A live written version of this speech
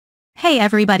Hey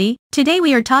everybody, today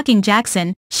we are talking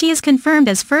Jackson. She is confirmed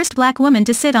as first black woman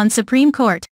to sit on Supreme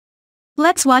Court.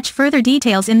 Let's watch further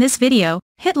details in this video.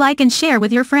 Hit like and share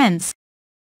with your friends.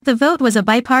 The vote was a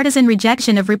bipartisan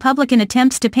rejection of Republican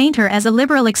attempts to paint her as a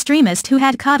liberal extremist who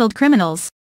had coddled criminals.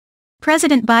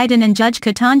 President Biden and Judge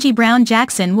Ketanji Brown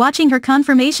Jackson watching her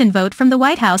confirmation vote from the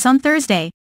White House on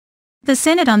Thursday. The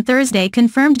Senate on Thursday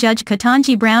confirmed Judge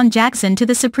Ketanji Brown Jackson to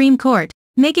the Supreme Court,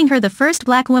 making her the first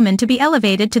black woman to be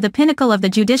elevated to the pinnacle of the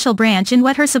judicial branch in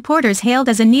what her supporters hailed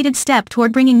as a needed step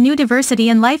toward bringing new diversity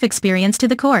and life experience to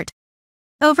the court.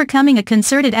 Overcoming a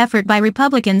concerted effort by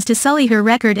Republicans to sully her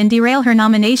record and derail her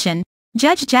nomination,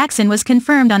 Judge Jackson was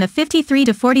confirmed on a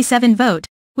 53-47 vote,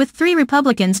 with 3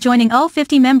 Republicans joining all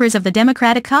 50 members of the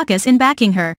Democratic caucus in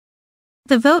backing her.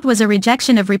 The vote was a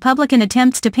rejection of Republican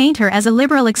attempts to paint her as a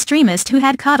liberal extremist who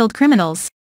had coddled criminals.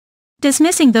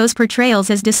 Dismissing those portrayals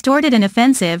as distorted and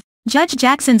offensive, Judge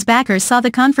Jackson's backers saw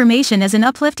the confirmation as an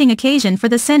uplifting occasion for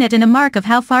the Senate and a mark of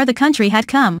how far the country had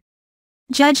come.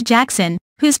 Judge Jackson,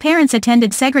 whose parents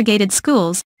attended segregated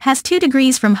schools, has 2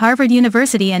 degrees from Harvard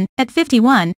University and, at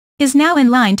 51, is now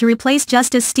in line to replace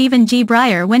Justice Stephen G.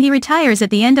 Breyer when he retires at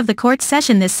the end of the court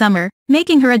session this summer,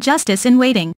 making her a justice in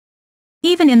waiting.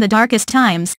 Even in the darkest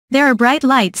times, there are bright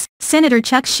lights, Senator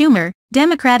Chuck Schumer,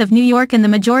 Democrat of New York and the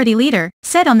majority leader,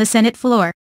 said on the Senate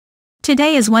floor.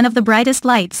 Today is one of the brightest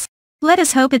lights. Let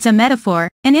us hope it's a metaphor,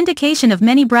 an indication of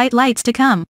many bright lights to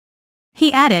come.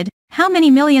 He added, how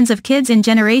many millions of kids in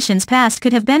generations past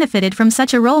could have benefited from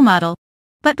such a role model?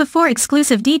 But before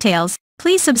exclusive details,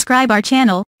 please subscribe our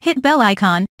channel, hit bell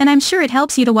icon, and I'm sure it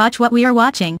helps you to watch what we are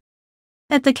watching.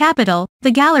 At the Capitol,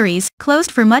 the galleries, closed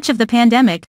for much of the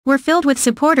pandemic, were filled with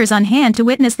supporters on hand to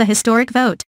witness the historic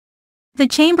vote. The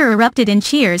chamber erupted in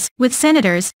cheers, with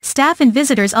senators, staff and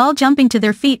visitors all jumping to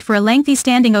their feet for a lengthy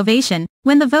standing ovation,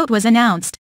 when the vote was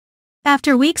announced.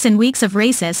 After weeks and weeks of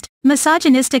racist,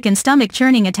 misogynistic and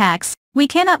stomach-churning attacks, we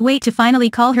cannot wait to finally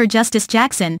call her Justice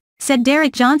Jackson, said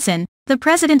Derek Johnson, the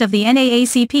president of the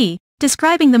NAACP,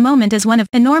 describing the moment as one of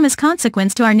enormous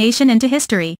consequence to our nation and to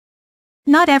history.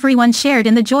 Not everyone shared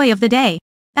in the joy of the day.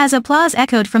 As applause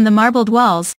echoed from the marbled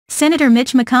walls, Senator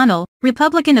Mitch McConnell,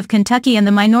 Republican of Kentucky and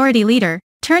the minority leader,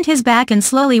 turned his back and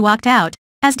slowly walked out,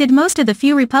 as did most of the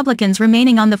few Republicans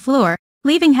remaining on the floor,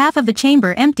 leaving half of the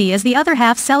chamber empty as the other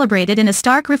half celebrated in a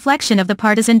stark reflection of the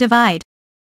partisan divide.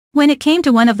 When it came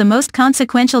to one of the most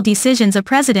consequential decisions a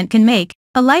president can make,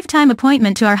 a lifetime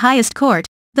appointment to our highest court,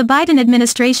 the Biden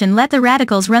administration let the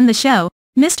radicals run the show,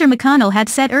 Mr. McConnell had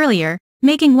said earlier,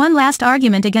 making one last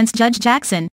argument against Judge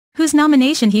Jackson, whose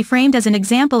nomination he framed as an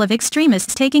example of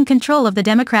extremists taking control of the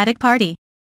Democratic Party.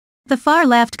 The far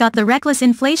left got the reckless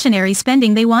inflationary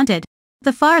spending they wanted.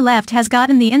 The far left has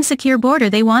gotten the insecure border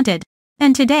they wanted.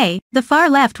 And today, the far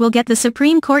left will get the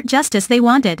Supreme Court justice they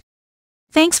wanted.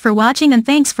 Thanks for watching and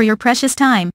thanks for your precious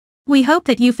time. We hope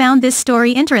that you found this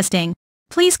story interesting.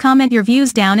 Please comment your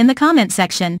views down in the comment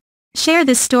section. Share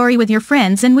this story with your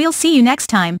friends and we'll see you next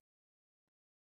time.